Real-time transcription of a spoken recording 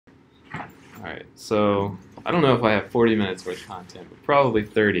All right, so I don't know if I have 40 minutes worth of content, but probably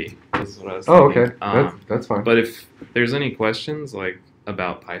 30 is what I was Oh, thinking. okay. That's fine. But if there's any questions like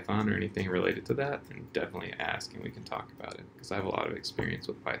about Python or anything related to that, then definitely ask and we can talk about it because I have a lot of experience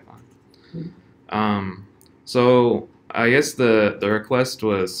with Python. So I guess the request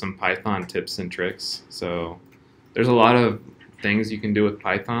was some Python tips and tricks. So there's a lot of things you can do with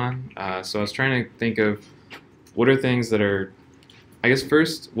Python. So I was trying to think of what are things that are, I guess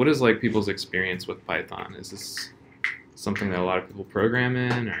first, what is like people's experience with Python? Is this something that a lot of people program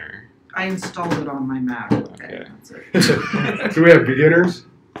in, or? I installed it on my Mac. Okay. That's it. Do we have beginners?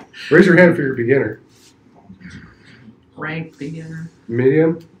 Raise your hand if you're a beginner. Rank beginner.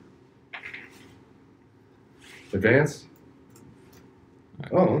 Medium? Advanced?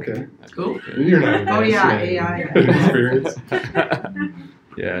 Oh, okay. Cool. You're not advanced. Oh yeah, AI. Experience.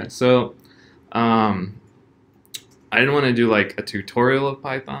 Yeah, so I didn't want to do like a tutorial of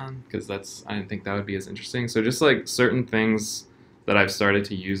Python because I didn't think that would be as interesting. So just like certain things that I've started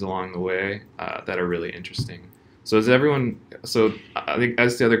to use along the way that are really interesting. So is everyone, so I think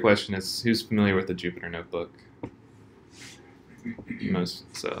that's the other question is who's familiar with the Jupyter Notebook?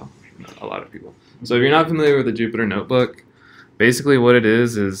 So a lot of people. So if you're not familiar with the Jupyter Notebook, basically what it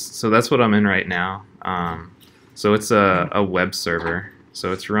is, so that's what I'm in right now. So it's a web server.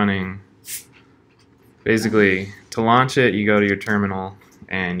 So it's running, basically to launch it, you go to your terminal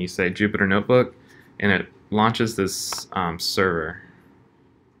and you say Jupyter Notebook and it launches this server.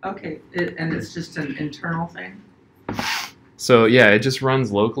 Okay, and it's just an internal thing? So yeah, it just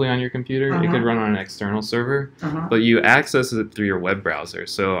runs locally on your computer. It could run on an external server, but you access it through your web browser.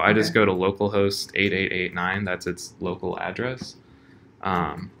 So I just go to localhost 8889, that's its local address,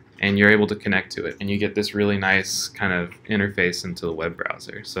 and you're able to connect to it. And you get this really nice kind of interface into the web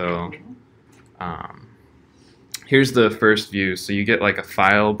browser. So here's the first view. So you get like a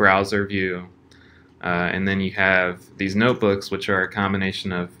file browser view, and then you have these notebooks, which are a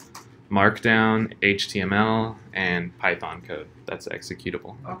combination of Markdown, HTML, and Python code that's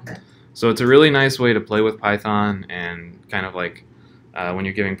executable. Okay. So it's a really nice way to play with Python and kind of like when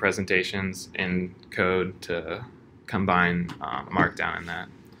you're giving presentations in code to combine Markdown in that.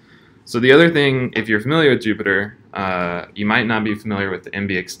 So the other thing, if you're familiar with Jupyter, you might not be familiar with the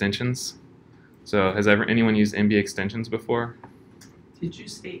MB extensions. So has anyone used MB extensions before? Did you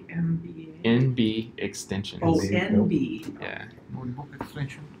say MBA? NB extensions. Oh, NB. Yeah. Notebook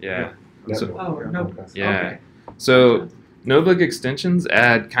extension? Yeah. So, Oh, notebooks. Yeah. Okay. So notebook extensions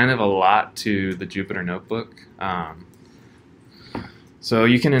add kind of a lot to the Jupyter Notebook. So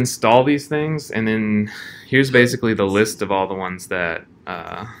you can install these things, and then here's basically the list of all the ones that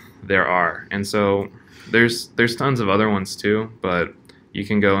there are. And so there's tons of other ones too, but you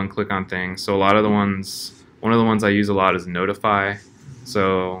can go and click on things. So a lot of the ones, one of the ones I use a lot is Notify.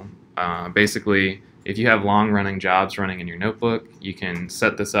 So basically, if you have long-running jobs running in your notebook, you can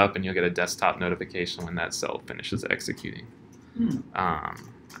set this up and you'll get a desktop notification when that cell finishes executing.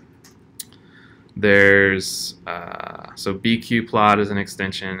 There's, so bqplot is an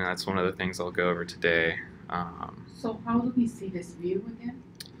extension, and that's one of the things I'll go over today. So how do we see this view again?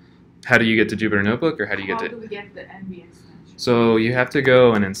 How do you get to Jupyter Notebook, or how do you get to? How do we get the NV extension? So you have to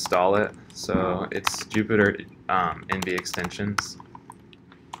go and install it. So it's Jupyter NV extensions.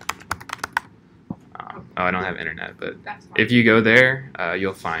 Oh, I don't have internet, but if you go there,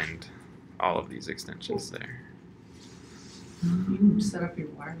 you'll find all of these extensions there. You can set up your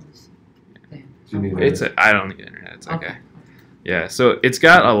wireless thing. Do you need It's I don't need internet. It's okay. Yeah, so it's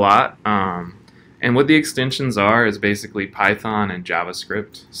got a lot. And what the extensions are is basically Python and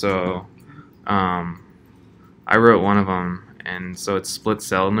JavaScript. So I wrote one of them, and so it's split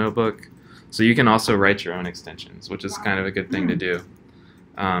cell notebook. So you can also write your own extensions, which is kind of a good thing to do.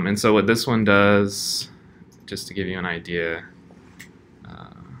 And so what this one does, just to give you an idea,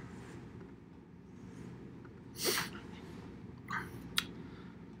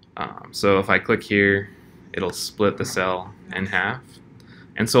 so if I click here, it'll split the cell in half.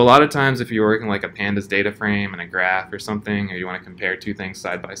 And so a lot of times if you're working like a pandas data frame and a graph or something, or you want to compare two things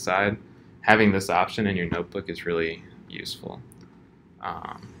side by side, having this option in your notebook is really useful.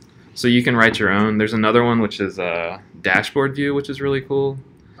 So you can write your own. There's another one which is a dashboard view, which is really cool.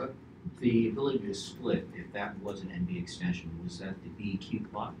 The ability to split, if that was an NB extension, was that the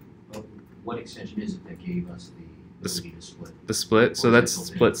bqplot? What extension is it that gave us the ability to split? The split? So that's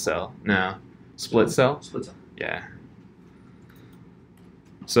split cell. No. Split cell? Split cell. Yeah.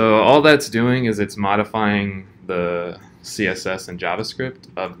 So all that's doing is it's modifying the CSS and JavaScript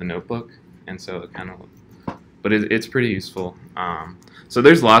of the notebook, and so it kind of, but it's pretty useful. So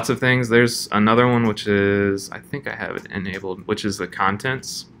there's lots of things. There's another one which is, I think I have it enabled, which is the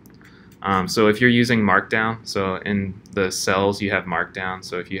contents. So if you're using Markdown, so in the cells you have Markdown.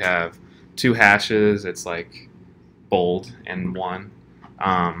 So if you have 2 hashes, it's like bold and 1.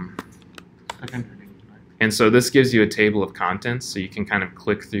 Second heading, right? And so this gives you a table of contents, so you can kind of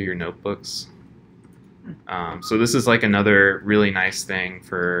click through your notebooks. So this is like another really nice thing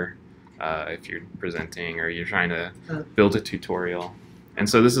for if you're presenting or you're trying to build a tutorial. And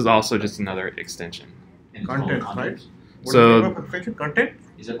so this is also just another extension. And it's called Content, right? content? What So- is the name of extension? Content?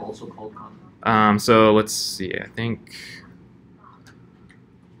 Is it also called content? So let's see, I think,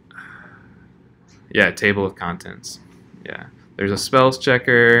 yeah, table of contents. Yeah, there's a spells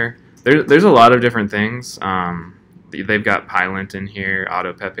checker. There's a lot of different things. They've got Pylint in here,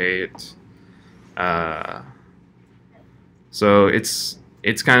 AutoPep8. So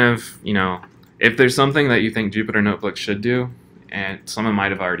it's kind of, you know, if there's something that you think Jupyter Notebooks should do, and someone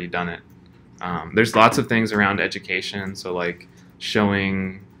might have already done it. There's lots of things around education, so like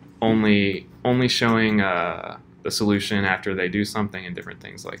showing only showing the solution after they do something and different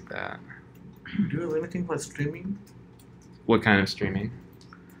things like that. Do you have anything for streaming? What kind of streaming?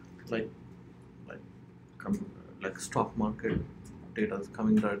 Like, like stock market data is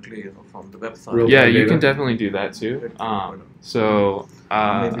coming directly, from the website. Real- Yeah, time you data. can definitely do that too. So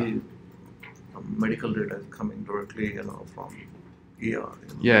Maybe medical data is coming directly, from ER.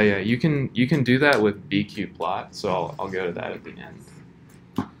 yeah, you can do that with bqplot. So I'll go to that at the end.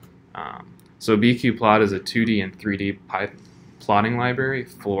 So bqplot is a 2D and 3D plotting library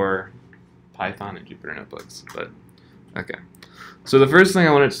for Python and Jupyter Notebooks. But okay, so the first thing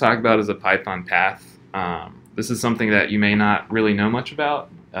I wanted to talk about is a Python path. This is something that you may not really know much about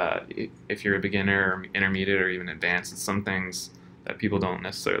if you're a beginner or intermediate or even advanced. It's some things that people don't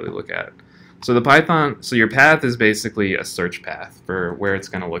necessarily look at. So your path is basically a search path for where it's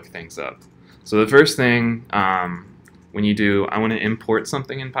going to look things up. So the first thing when you do, I want to import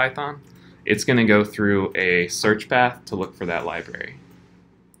something in Python, it's going to go through a search path to look for that library.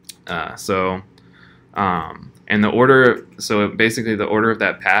 And the order, so basically the order of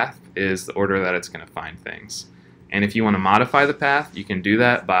that path is the order that it's going to find things. And if you want to modify the path, you can do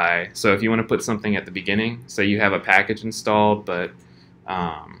that by, so if you want to put something at the beginning, say you have a package installed, but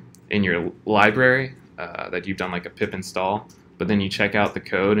in your library that you've done like a pip install, but then you check out the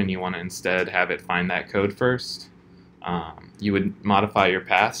code and you want to instead have it find that code first, you would modify your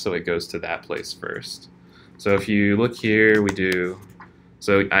path so it goes to that place first. So if you look here,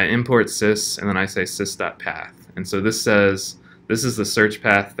 so I import sys and then I say sys.path. And so this says, this is the search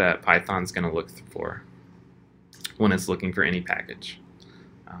path that Python's going to look for when it's looking for any package.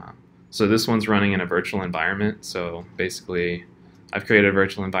 So this one's running in a virtual environment. So basically, I've created a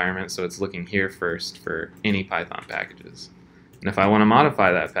virtual environment, so it's looking here first for any Python packages. And if I want to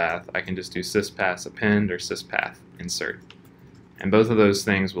modify that path, I can just do syspath append or syspath insert. And both of those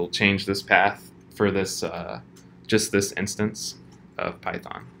things will change this path for this just this instance of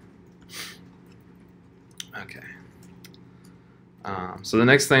Python. Okay. So the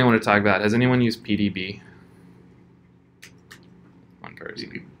next thing I want to talk about, has anyone used PDB? One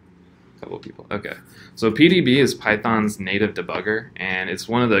person. A couple of people. Okay. So PDB is Python's native debugger, and it's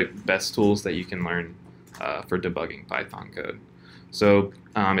one of the best tools that you can learn for debugging Python code. So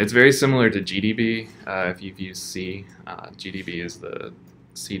it's very similar to GDB. If you've used C, GDB is the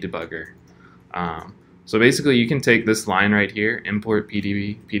C debugger. So basically, you can take this line right here, import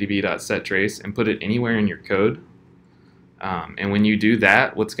pdb.setTrace, and put it anywhere in your code. And when you do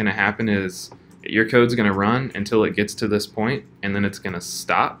that, what's going to happen is your code's going to run until it gets to this point, and then it's going to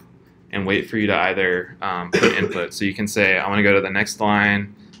stop and wait for you to either put input. So you can say, I want to go to the next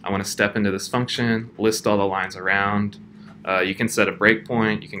line, I want to step into this function, list all the lines around. You can set a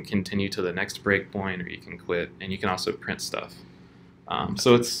breakpoint, you can continue to the next breakpoint, or you can quit, and you can also print stuff.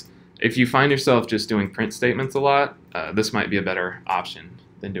 So if you find yourself just doing print statements a lot, this might be a better option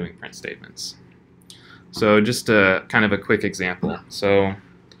than doing print statements. So just kind of a quick example. So,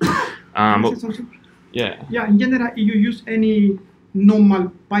 yeah. Yeah, in general, if you use any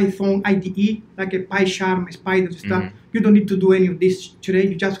normal Python IDE, like a PyCharm, Spider stuff, you don't need to do any of this today.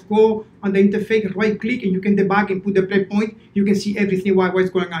 You just go on the interface, right-click, and you can debug and put the breakpoint. You can see everything what's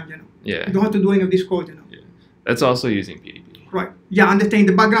going on, Yeah. You don't have to do any of this code, Yeah. That's also using PDB. Right. Yeah, understand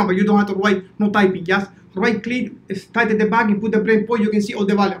the background, but you don't have to write no typing. Just right-click, start the debug, and put the breakpoint. You can see all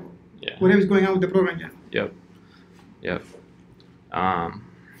the variables. Yeah. Whatever's going on with the program, Yep.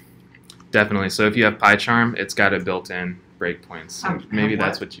 Definitely. So if you have PyCharm, it's got a built-in breakpoints. So maybe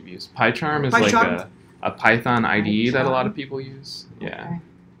that's what you've used. PyCharm is like a Python IDE that a lot of people use. Yeah.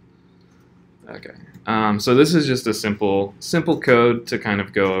 Okay. So this is just a simple code to kind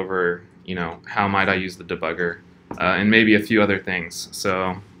of go over, how might I use the debugger, and maybe a few other things.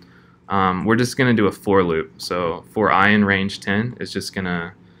 So we're just going to do a for loop. So for I in range 10, it's just going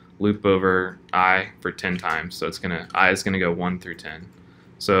to loop over I for 10 times. So I is going to go 1 through 10.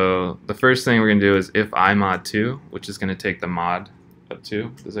 So the first thing we're going to do is if I mod 2, which is going to take the mod of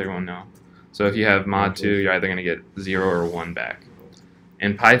 2. Does everyone know? So if you have mod 2, you're either going to get 0 or 1 back.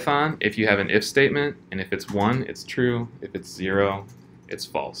 In Python, if you have an if statement, and if it's 1, it's true. If it's 0, it's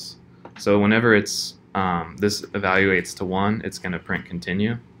false. So whenever it's this evaluates to 1, it's going to print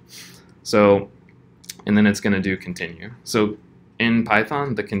continue. So, and then it's going to do continue. So in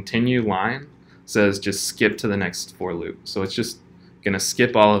Python, the continue line says just skip to the next for loop. So it's just going to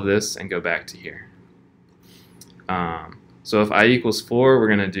skip all of this and go back to here. So if I equals 4, we're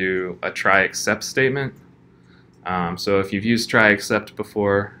going to do a try except statement. So if you've used try except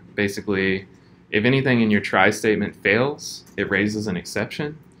before, basically if anything in your try statement fails, it raises an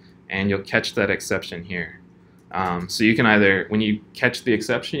exception, and you'll catch that exception here. So you can either, when you catch the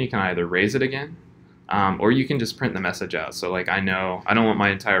exception, you can either raise it again, or you can just print the message out. So like I know I don't want my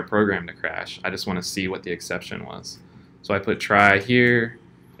entire program to crash. I just want to see what the exception was. So I put try here,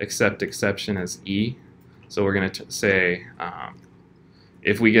 accept exception as E. So we're going to say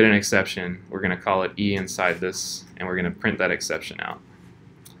if we get an exception, we're going to call it E inside this, and we're going to print that exception out.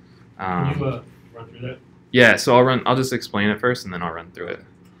 Can you run through that? Yeah, so I'll just explain it first, and then I'll run through it.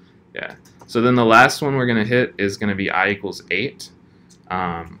 Yeah. So then the last one we're going to hit is going to be I equals 8.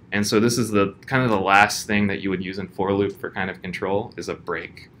 And so this is the kind of the last thing that you would use in for loop for kind of control is a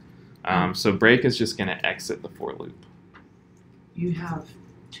break. So break is just going to exit the for loop. You have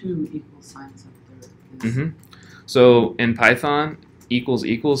 2 equal signs up there. Mm-hmm. So in Python, equals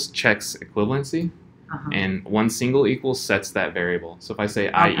equals checks equivalency, and one single equal sets that variable. So if I say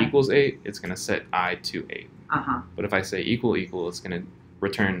I equals 8, it's going to set I to 8. But if I say equal equal, it's going to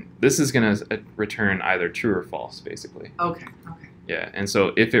return, this is going to return either true or false, basically. Okay. Yeah, and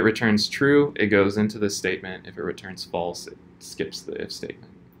so if it returns true, it goes into this statement. If it returns false, it skips the if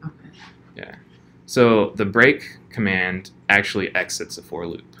statement. Okay. Yeah. So the break command actually exits a for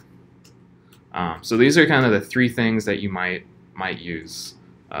loop. So these are kind of the 3 things that you might use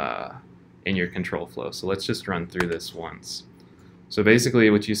in your control flow. So let's just run through this once. So basically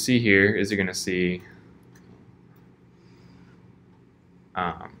what you see here is you're going to see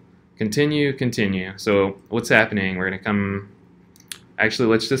continue, continue. So what's happening, we're going to come, actually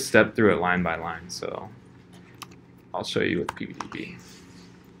let's just step through it line by line. So I'll show you with PDB.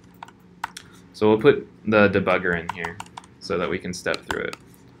 So we'll put the debugger in here so that we can step through it.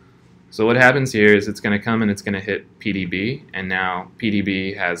 So what happens here is it's going to come and it's going to hit PDB, and now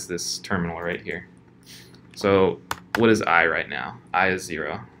PDB has this terminal right here. So what is I right now? I is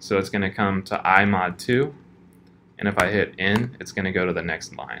 0. So it's going to come to I mod 2, and if I hit N, it's going to go to the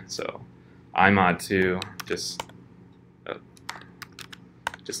next line. So I mod 2, just to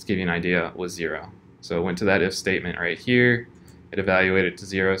give you an idea, was 0. So it went to that if statement right here. It evaluated to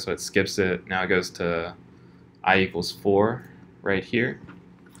 0, so it skips it. Now it goes to I equals 4 right here.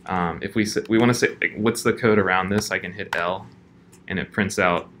 If we want to say what's the code around this, I can hit L, and it prints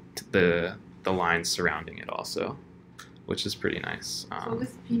out the lines surrounding it also, which is pretty nice. So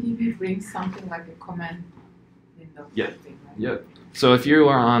this PDB brings something like a command window. Yeah. Thing, right? Yep. So if you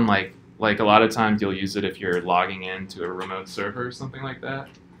are on like a lot of times you'll use it if you're logging into a remote server or something like that.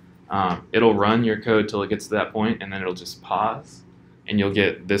 It'll run your code till it gets to that point, and then it'll just pause, and you'll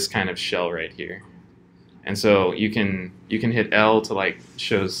get this kind of shell right here. And so you can hit L to like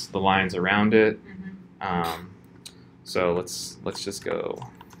shows the lines around it. So let's just go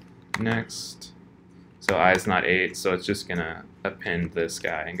next. So I is not 8, so it's just gonna append this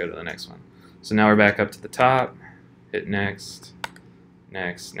guy and go to the next one. So now we're back up to the top. Hit next,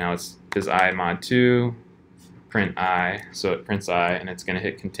 next. Now it's is I mod 2, print I. So it prints I, and it's gonna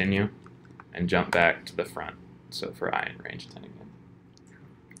hit continue and jump back to the front. So for I in range 10 again.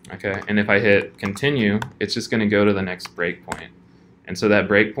 Okay, and if I hit continue, it's just going to go to the next breakpoint. And so that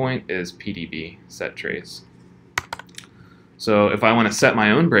breakpoint is PDB, set trace. So if I want to set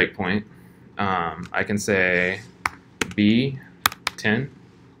my own breakpoint, I can say B10.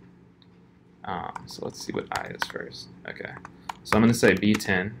 So let's see what I is first. Okay, so I'm going to say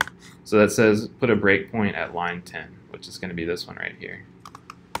B10. So that says put a breakpoint at line 10, which is going to be this one right here.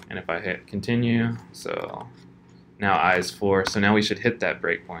 And if I hit continue, so now I is 4, so now we should hit that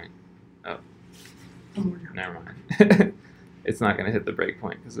breakpoint. Oh, never mind. It's not going to hit the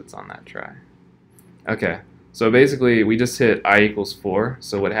breakpoint because it's on that try. Okay, so basically we just hit I equals 4.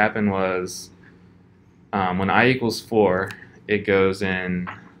 So what happened was when I equals 4, it goes in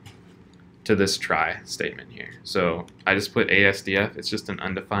to this try statement here. So I just put ASDF. It's just an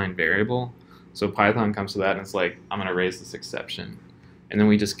undefined variable. So Python comes to that and it's like, I'm going to raise this exception. and then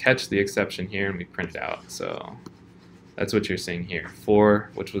we just catch the exception here and we print it out. So that's what you're seeing here.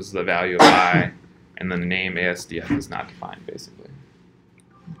 4, which was the value of I, and then the name ASDF is not defined, basically.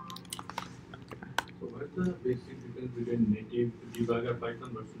 So what's the basic difference between native debugger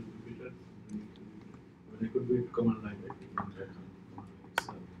Python versus Jupyter? When it could be command line, right?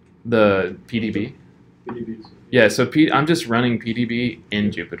 The PDB? PDB. Yeah, so I'm just running PDB in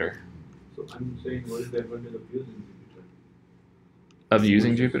Jupyter. So I'm saying, what is the advantage of using Jupyter? Of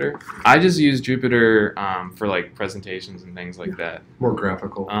using Jupyter? I just use Jupyter for like presentations and things like that. More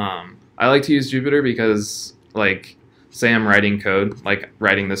graphical. I like to use Jupyter because, like, say I'm writing code, like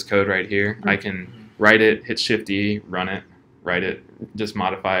writing this code right here. I can write it, hit Shift-E, run it, write it, just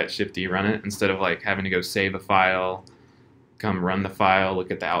modify it, Shift-E, run it, instead of like having to go save a file, come run the file, look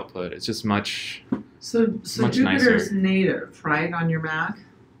at the output. It's just much much Jupyter nicer. is native, right, on your Mac?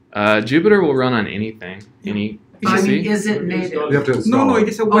 Jupyter will run on anything, any I mean, PC. is it native? You have to install No, it. it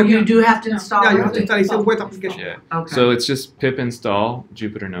is a Oh, web. you do have to install Yeah, it? you have to install. It's a web application. Yeah. Okay. So it's just pip install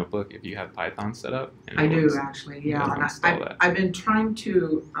Jupyter Notebook if you have Python set up. And I it do works. actually, You yeah. can And install that. I've been trying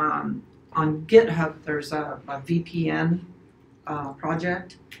to, on GitHub, there's a VPN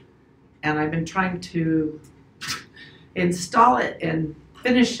project, and I've been trying to install it and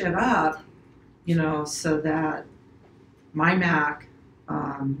finish it up, you know, so that my Mac,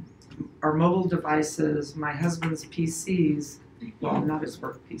 our mobile devices, my husband's PCs, well, not his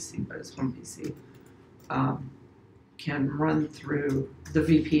work PC, but his home PC, can run through the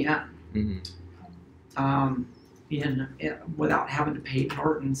VPN. Without having to pay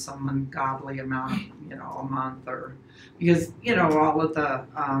Norton some ungodly amount, you know, a month, or because, you know, all of the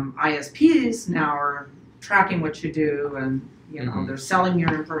ISPs now are tracking what you do, and, you know, they're selling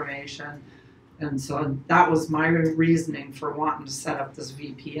your information. And so that was my reasoning for wanting to set up this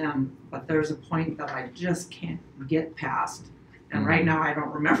VPN, but there's a point that I just can't get past. And right now I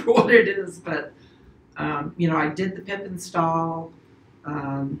don't remember what it is, but, you know, I did the pip install,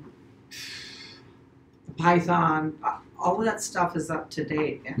 the Python, all of that stuff is up to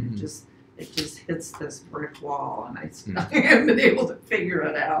date, and it just hits this brick wall, and I haven't been able to figure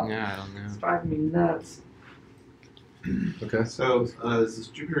it out. Yeah, I don't know. It's driving me nuts. Okay. So is this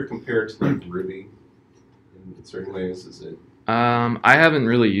Jupyter compared to like Ruby in certain ways? Is it? I haven't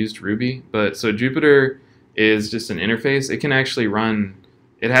really used Ruby, but so Jupyter is just an interface. It can actually run.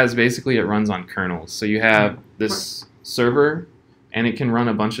 It runs on kernels. So you have this server, and it can run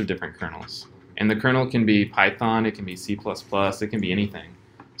a bunch of different kernels. And the kernel can be Python, it can be C++, it can be anything.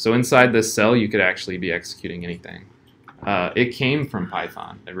 So inside this cell, you could actually be executing anything. It came from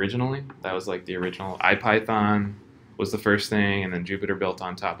Python originally. That was like the original. IPython was the first thing, and then Jupyter built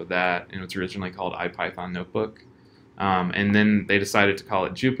on top of that, and it was originally called IPython Notebook. And then they decided to call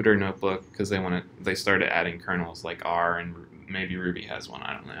it Jupyter Notebook because they started adding kernels like R, and maybe Ruby has one,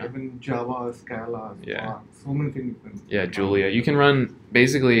 I don't know. Even Java, Scala, Yeah. so many things. Yeah, Julia. You can run,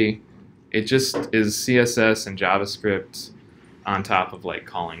 basically, it just is CSS and JavaScript on top of like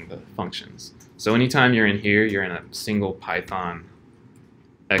calling the functions. So anytime you're in here, you're in a single Python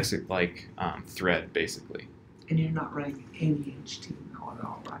thread, basically. And you're not writing any HTML at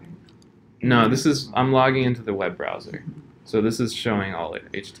all, right? No, I'm logging into the web browser. So this is showing all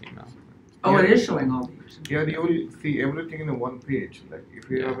HTML. Oh, it is showing all the HTML. Yeah, you will see everything in one page. Like if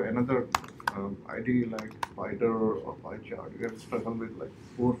you have another ID like Spider or PyChart, you have to struggle with like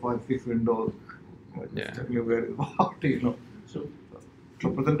 4, 5, 6 windows. It's definitely very hard, you know. So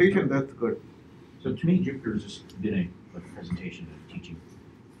presentation, that's good. So to me, Jupyter's just been a presentation and teaching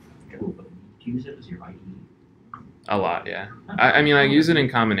tool, but do you use it as your IDE? A lot, yeah. I mean, I use it in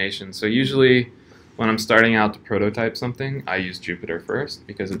combination. So usually when I'm starting out to prototype something, I use Jupyter first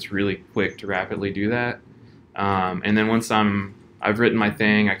because it's really quick to rapidly do that. And then once I've written my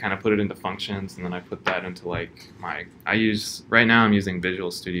thing, I kind of put it into functions, and then I put that into like right now I'm using Visual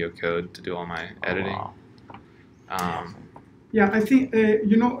Studio Code to do all my editing. Yeah, I think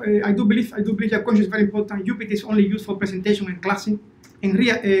I do believe that concept is very important. Jupyter is only used for presentation and classing. In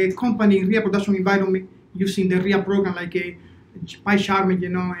real company, in real production environment, using the real program like PyCharm,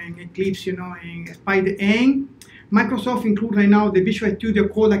 and Eclipse, and Spider. And Microsoft includes right now the Visual Studio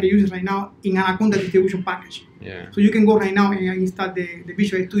Code like I use right now in Anaconda distribution package. Yeah. So you can go right now and install the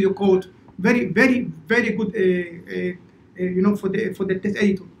Visual Studio Code. Very, very, very good. For the test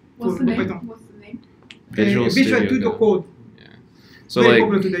editor. What's the name? Visual Studio Code. Yeah. So very like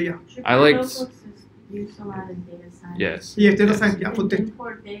popular today, yeah. I liked. Notebooks is used a lot in data science. Yes. Yes, data science. Yeah, for You the can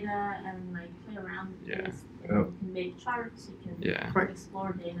import data and like play around with Yeah. this. You can make charts. You can Yeah.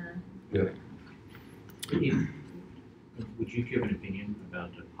 explore data. Would you give an opinion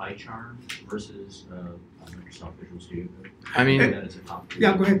about the PyCharm versus Microsoft Visual Studio Code? I mean, That is a top.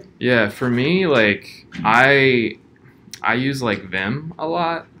 Yeah, go ahead. yeah, for me, like I use like Vim a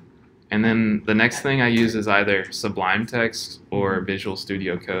lot, and then the next thing I use is either Sublime Text or Visual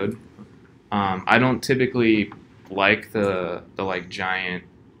Studio Code. I don't typically like the like giant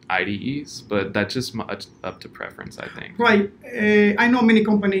IDEs, but that's just much up to preference, I think. Right. I know many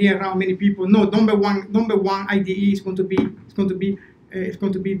companies here around, many people. No, number one IDE is going to be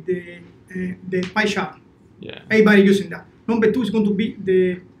the PyCharm. Yeah. Everybody using that. Number 2 is going to be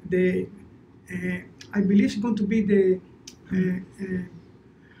the I believe it's going to be the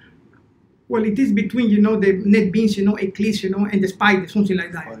well, it is between the NetBeans, Eclipse, and the Spider, something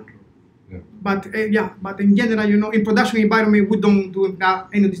like that. Yeah. But but in general, in production environment, we don't do that,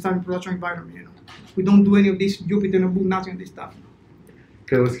 any of this type in production environment. We don't do any of this Jupyter Notebook, nothing of this stuff.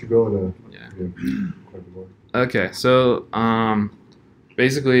 Okay, let's keep going. Yeah. Quite a bit more. Okay, so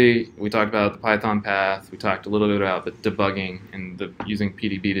basically we talked about the Python path. We talked a little bit about the debugging and using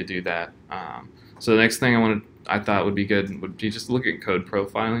PDB to do that. So the next thing I thought would be good would be just look at code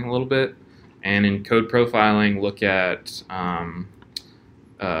profiling a little bit, and in code profiling, look at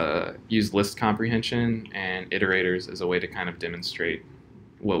use list comprehension and iterators as a way to kind of demonstrate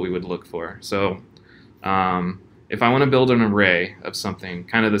what we would look for. So if I want to build an array of something,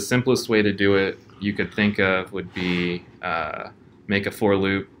 kind of the simplest way to do it you could think of would be make a for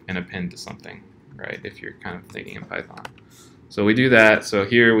loop and append to something, right? If you're kind of thinking in Python. So we do that. So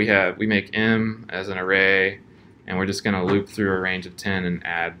here we make m as an array, and we're just going to loop through a range of 10 and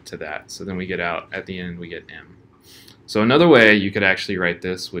add to that. So then we get out, at the end, we get m. So another way you could actually write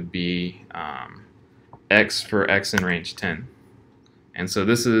this would be x for x in range 10. And so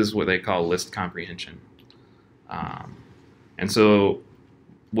this is what they call list comprehension. And so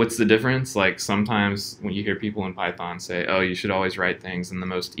what's the difference? Like sometimes when you hear people in Python say, oh, you should always write things in the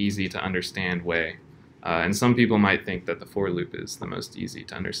most easy to understand way. And some people might think that the for loop is the most easy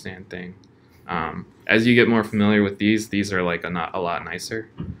to understand thing. As you get more familiar with these are like a lot nicer.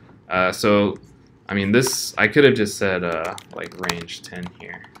 So I mean, I could have just said like range 10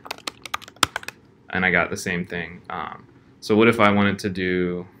 here, and I got the same thing. So what if I wanted to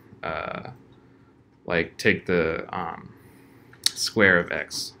do like take the square of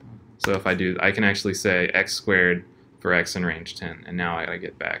x? So if I can actually say x squared for x in range 10, and now I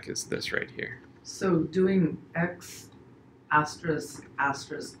get back is this right here. So doing x asterisk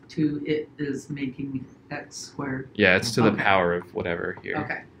asterisk to it is making x squared. Yeah, it's to the Okay. power of whatever here.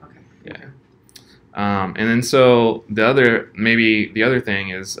 Okay. Yeah. And then so the other thing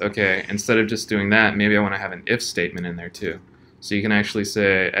is, okay, instead of just doing that, maybe I want to have an if statement in there too. So you can actually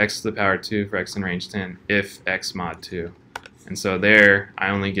say x to the power 2 for x in range 10 if x mod 2. And so there I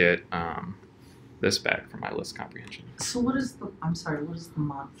only get this back for my list comprehension. So what is the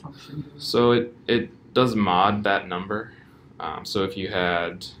mod function do? So it does mod that number. So if you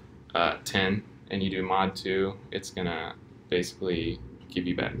had 10 and you do mod 2, it's going to basically give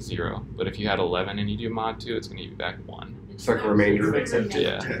you back 0. But if you had 11 and you do mod 2, it's going to give you back 1. It's like a remainder.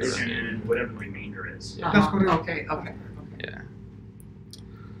 Yeah. And whatever the remainder is. Yeah. That's correct. Okay. Yeah.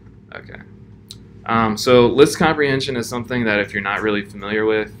 Okay. So list comprehension is something that if you're not really familiar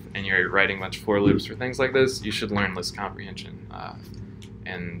with and you're writing much for loops or things like this, you should learn list comprehension.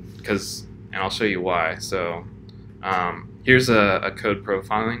 And I'll show you why. So here's a code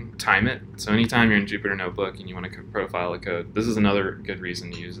profiling. Time it. So anytime you're in Jupyter Notebook and you want to profile a code, this is another good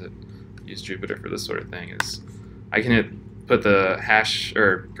reason to use it. Use Jupyter for this sort of thing. Is I can put the hash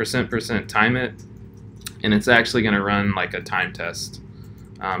or %% time it, and it's actually going to run like a time test.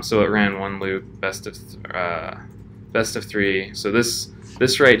 So it ran one loop, best of 3. So this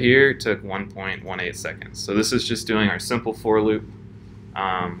right here took 1.18 seconds. So this is just doing our simple for loop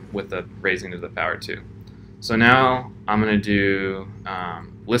with the raising to the power 2. So now I'm going to do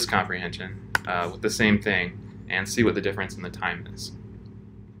list comprehension with the same thing and see what the difference in the time is.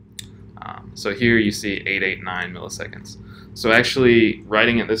 So here you see 889 milliseconds. So actually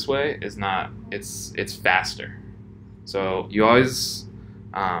writing it this way is not, it's faster. So you always,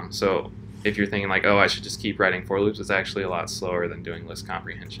 so if you're thinking like, oh, I should just keep writing for loops, it's actually a lot slower than doing list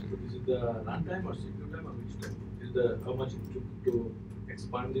comprehension. Is it the runtime or CPU time or which time? Is the how much it took to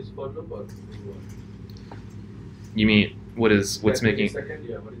expand this for loop or You mean what's making? Second,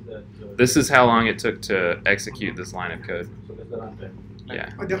 yeah, what is that? This is how long it took to execute this line of code. So that's the runtime. Yeah.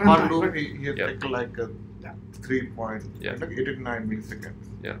 Or the One runtime. loop he Yep. take like 3.89 milliseconds.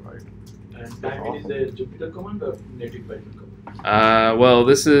 Yeah. Right. And time is a Jupyter command or native Python command? Well,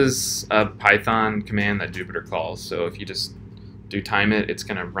 this is a Python command that Jupyter calls. So if you just do time it, it's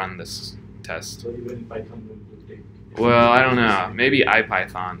going to run this test. So even Python will take. Well, I don't know. Maybe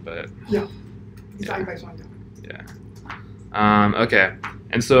IPython, but Yeah. It's Yeah. IPython. Okay,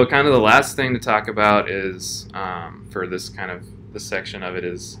 and so kind of the last thing to talk about is, for this section of it,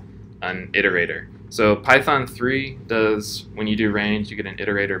 is an iterator. So Python 3 does, when you do range, you get an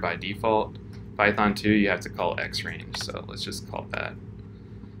iterator by default. Python 2, you have to call xrange, so let's just call that.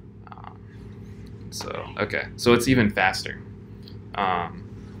 Okay, so it's even faster.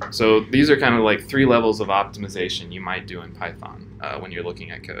 So these are kind of like 3 levels of optimization you might do in Python when you're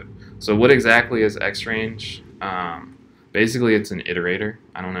looking at code. So what exactly is xrange? Basically, it's an iterator.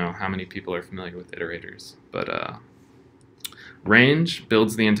 I don't know how many people are familiar with iterators, but range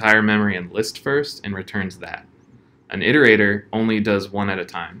builds the entire memory in list first and returns that. An iterator only does one at a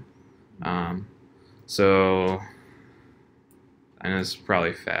time. So I know it's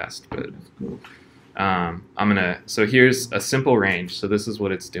probably fast, but so here's a simple range. So this is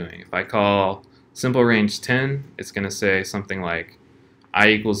what it's doing. If I call simple range 10, it's going to say something like I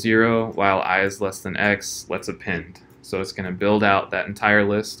equals 0 while I is less than x, let's append. So it's going to build out that entire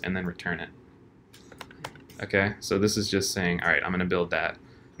list and then return it. Okay, so this is just saying, all right, I'm going to build that.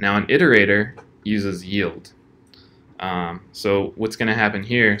 Now an iterator uses yield. So what's going to happen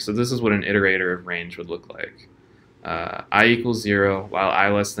here, so this is what an iterator of range would look like. I equals 0 while I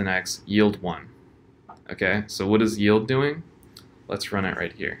less than x, yield 1. Okay, so what is yield doing? Let's run it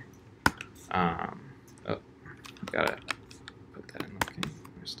right here. Gotta put that in the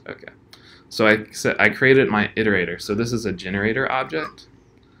first. Okay. So I created my iterator. So this is a generator object.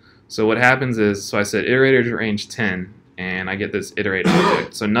 So what happens is, so I said iterator to range 10, and I get this iterate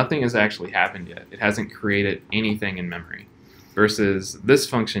object. So nothing has actually happened yet. It hasn't created anything in memory. Versus this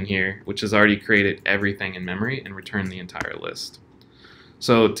function here, which has already created everything in memory and returned the entire list.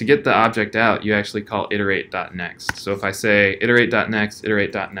 So to get the object out, you actually call iterate.next. So if I say iterate.next,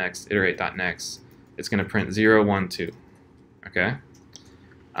 iterate.next, iterate.next, it's going to print 0, 1, 2. Okay?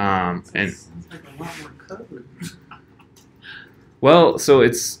 And Sounds like a lot more code. well, so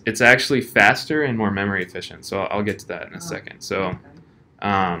it's actually faster and more memory efficient. So I'll get to that in a second. So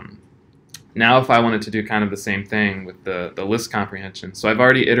now if I wanted to do kind of the same thing with the list comprehension, so I've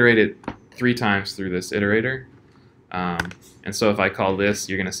already iterated 3 times through this iterator. And so if I call this,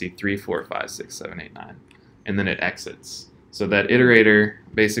 you're going to see 3, 4, 5, 6, 7, 8, 9. And then it exits. So that iterator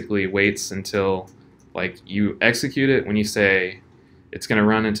basically waits until like you execute it when you say it's going to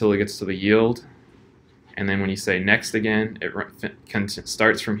run until it gets to the yield. And then when you say next again, it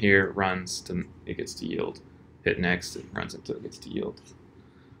starts from here, runs to it gets to yield. Hit next, it runs until it gets to yield.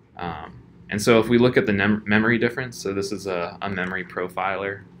 And so if we look at the memory difference, so this is a memory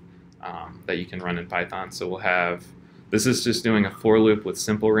profiler that you can run in Python. So we'll have, this is just doing a for loop with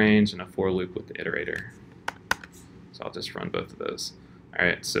simple range and a for loop with the iterator. So I'll just run both of those. All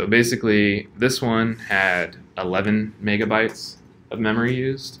right, so basically this one had 11 megabytes of memory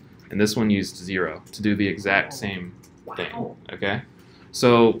used, and this one used 0 to do the exact same thing. Okay,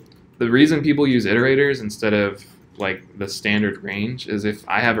 so the reason people use iterators instead of like the standard range is if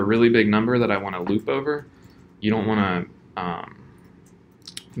I have a really big number that I want to loop over, you don't want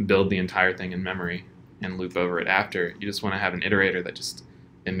to build the entire thing in memory and loop over it after. You just want to have an iterator that just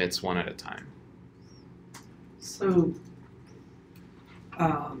emits one at a time. So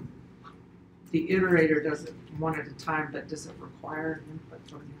the iterator does it one at a time, but does it require an input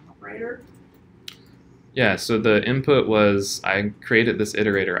from the operator? Yeah, so the input was I created this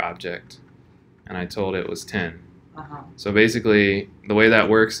iterator object and I told it was 10. So basically the way that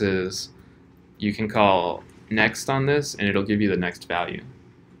works is you can call next on this and it'll give you the next value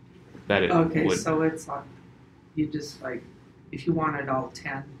that it would. So it's like you just like if you wanted all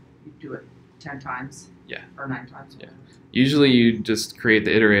 10, you do it 10 times. Yeah. Or 9 times. Yeah. Usually you just create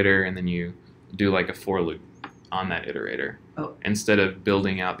the iterator and then you do like a for loop on that iterator instead of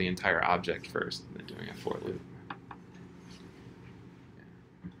building out the entire object first and then doing a for loop.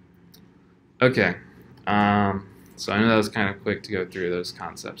 Okay. So I know that was kind of quick to go through those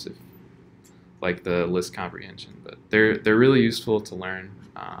concepts, like the list comprehension, but they're really useful to learn.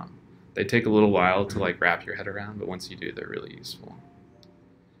 They take a little while to like wrap your head around, but once you do, they're really useful.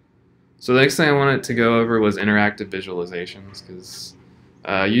 So the next thing I wanted to go over was interactive visualizations, because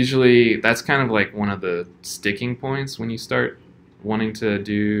usually that's kind of like one of the sticking points when you start wanting to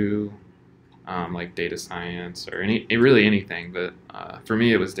do like data science or really anything, but for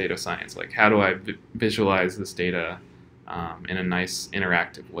me it was data science. Like how do I visualize this data in a nice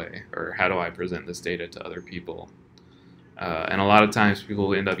interactive way, or how do I present this data to other people? And a lot of times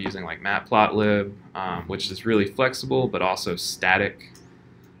people end up using like matplotlib, which is really flexible but also static,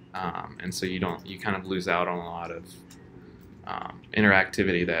 and so you kind of lose out on a lot of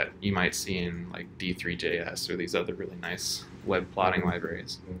interactivity that you might see in like D3.js or these other really nice web plotting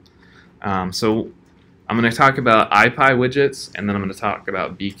libraries. So I'm going to talk about ipwidgets, and then I'm going to talk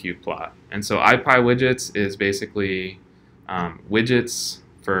about bqplot. And so ipwidgets is basically widgets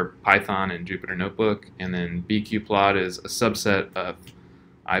for Python and Jupyter Notebook, and then bqplot is a subset of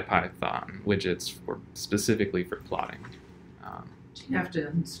IPython widgets specifically for plotting. You have to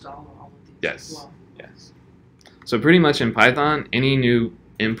install all of these Yes. as well. Yes. So pretty much in Python, any new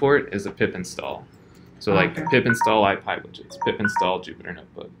import is a pip install. So like Okay. pip install ipwidgets, pip install Jupyter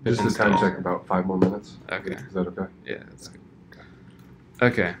Notebook. Pip Just a time check, about 5 more minutes. Okay. Is that okay? Yeah, that's good.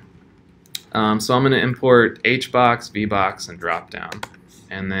 Okay. So I'm going to import hbox, vbox, and dropdown.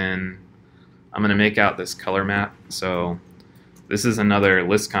 And then I'm going to make out this color map. So this is another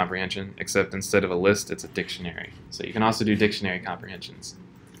list comprehension, except instead of a list, it's a dictionary. So you can also do dictionary comprehensions.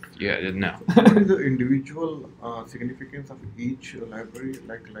 Yeah, I didn't know. What is the individual significance of each library,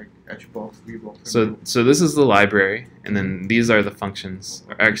 like hbox, vbox? So this is the library, and then these are the functions.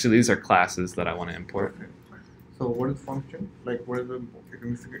 Or actually, these are classes that I want to import. Okay. So what is function? Like what is the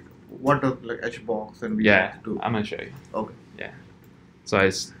significant? What does like hbox and vbox Yeah, do? I'm gonna show you. Okay. Yeah.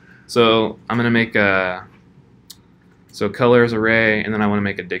 So I'm gonna make a colors array, and then I want to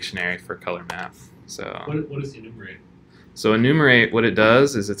make a dictionary for color map. So What is enumerate? So enumerate, what it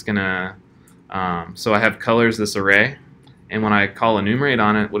does is it's gonna, so I have colors this array, and when I call enumerate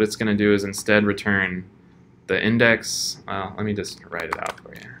on it, what it's gonna do is instead return the index. Well, let me just write it out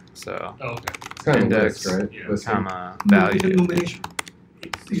for you. So Oh, okay. It's kind of a index, list, right? yeah. Listing. comma, No, value. it's enumeration.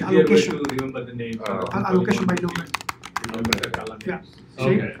 It's It's easier way allocation. to remember the name. Allocation by number. Remember the column Yeah. names. See?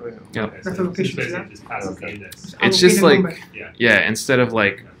 Okay. Yep. Okay, That's so allocation, it's yeah. basically just passes the Okay. index. It's just Allocated like, number. yeah, instead of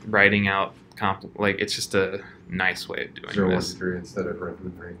like writing out like it's just a nice way of doing 0, 1, this. 3 instead of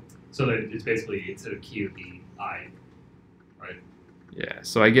enumerating. So that it's basically instead of Q, the I, right? Yeah,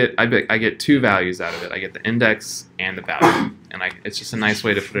 so I get two values out of it. I get the index and the value, and it's just a nice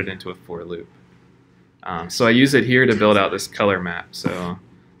way to put it into a for loop. So I use it here to build out this color map. So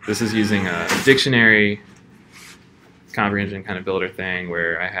this is using a dictionary comprehension kind of builder thing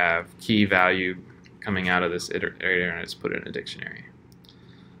where I have key value coming out of this iterator, and I just put it in a dictionary.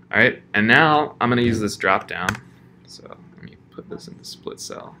 All right, and now I'm going to use this drop down. So let me put this into split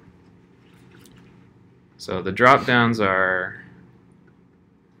cell. So the drop downs are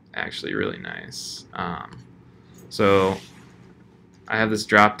actually really nice. So I have this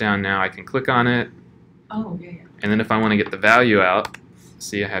drop down now. I can click on it, Oh, yeah, yeah. and then if I want to get the value out,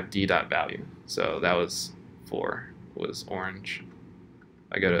 see I have d.value. So that was 4, was orange.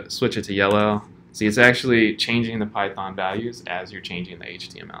 I go to switch it to yellow. See, it's actually changing the Python values as you're changing the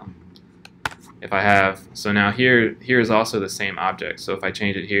HTML. If I have, so now here is also the same object. So if I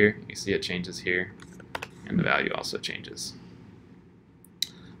change it here, you see it changes here, and the value also changes.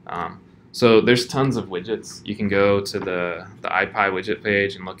 So there's tons of widgets. You can go to the ipwidget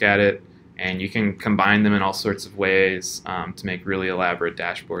page and look at it, and you can combine them in all sorts of ways to make really elaborate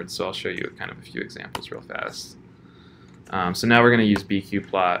dashboards. So I'll show you kind of a few examples real fast. So now we're going to use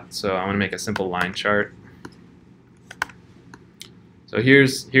bqplot. So I want to make a simple line chart. So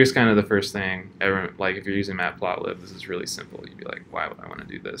here's kind of the first thing. Like if you're using matplotlib, this is really simple. You'd be like, why would I want to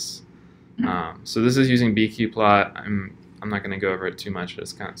do this? So this is using bqplot. I'm not going to go over it too much,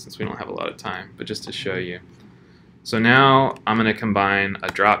 just kind of since we don't have a lot of time, but just to show you. So now I'm going to combine a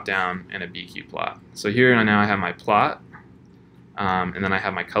drop down and a bqplot. So here now I have my plot, and then I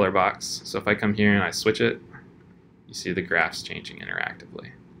have my color box. So if I come here and I switch it, you see the graphs changing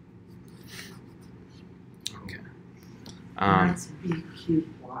interactively. Okay. That's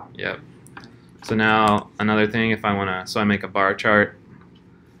bqplot. Yep. So now another thing, if I want to, so I make a bar chart,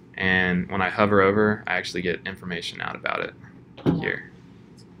 and when I hover over, I actually get information out about it here.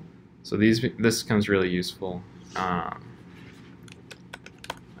 So this becomes really useful.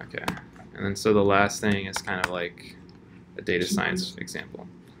 Okay. And then so the last thing is kind of like a data science example.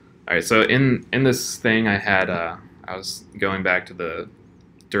 All right. So in this thing, I had I was going back to the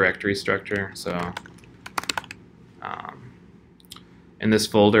directory structure. So in this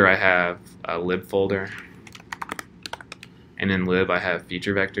folder, I have a lib folder. And in lib, I have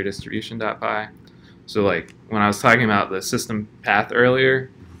feature vector distribution.py. So like when I was talking about the system path earlier,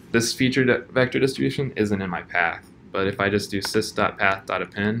 this feature vector distribution isn't in my path. But if I just do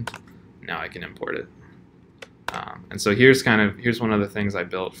sys.path.append, now I can import it. And so here's one of the things I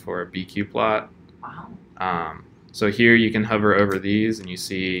built for bqplot. Wow. So here you can hover over these and you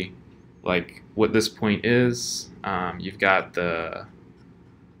see like what this point is. You've got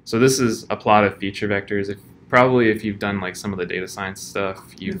so this is a plot of feature vectors. Probably if you've done like some of the data science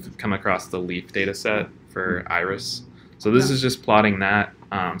stuff, you've come across the leaf data set for iris. So this is just plotting that.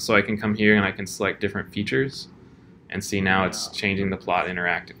 So I can come here and I can select different features and see now it's changing the plot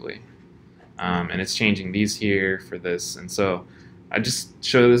interactively. and it's changing these here for this. And so I just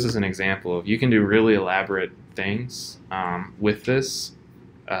show this as an example of you can do really elaborate things with this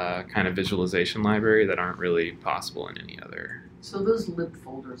kind of visualization library that aren't really possible in any other. So those lib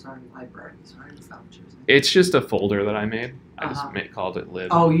folders aren't libraries, right? Is that what you're saying? It's just a folder that I made. I just Uh-huh. called it lib,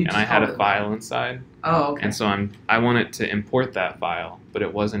 Oh, you and just I had called a it file inside. Oh, okay. And so I wanted to import that file, but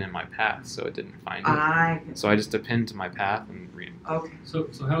it wasn't in my path, so it didn't find it. So I just append to my path and read. Okay. So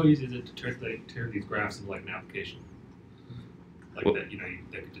how easy is it to turn these graphs into like an application? Like Well- that,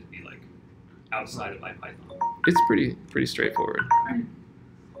 that could just be like outside of IPython. It's pretty straightforward.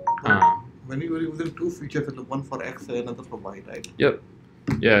 When you were using two features, one for X and another for Y, right? Yep.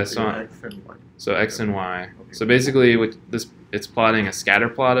 Yeah. So X and Y. So X and Y. Okay. So basically, with this, it's plotting a scatter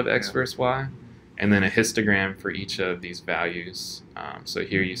plot of X versus Y, and then a histogram for each of these values. So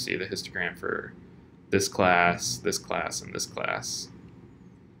here you see the histogram for this class, and this class,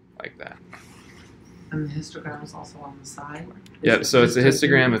 like that. And the histogram is also on the side? Yep, so it's a just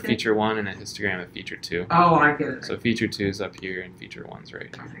histogram of duplicate? feature 1 and a histogram of feature 2. Oh, I get it. So feature 2 is up here and feature 1's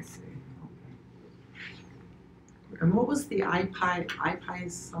right here. I see. Okay. And what was the IPy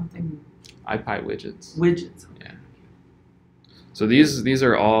something? ipwidgets. Widgets. Yeah. So these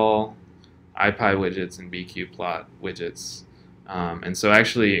are all ipwidgets and bqplot widgets. And so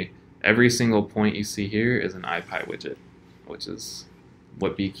actually every single point you see here is an ipwidget, which is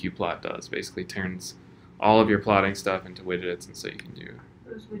what bqplot does. Basically turns all of your plotting stuff into widgets, and so you can do.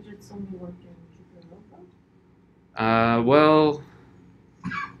 Those widgets only work in Jupyter Notebooks? Well,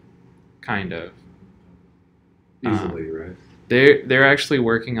 kind of. Easily, right? They're actually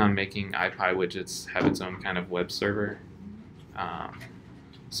working on making ipwidgets have its own kind of web server.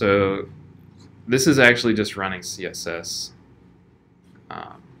 So this is actually just running CSS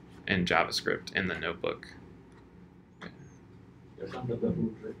and JavaScript in the notebook. That's under the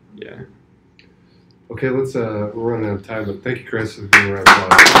hood, right? Yeah. Okay, let's we're running out of time, but thank you, Chris, for being around.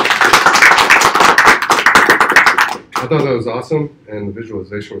 I thought that was awesome, and the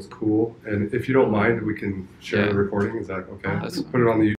visualization was cool. And if you don't mind, we can share the recording. Is that okay? That's Put it on the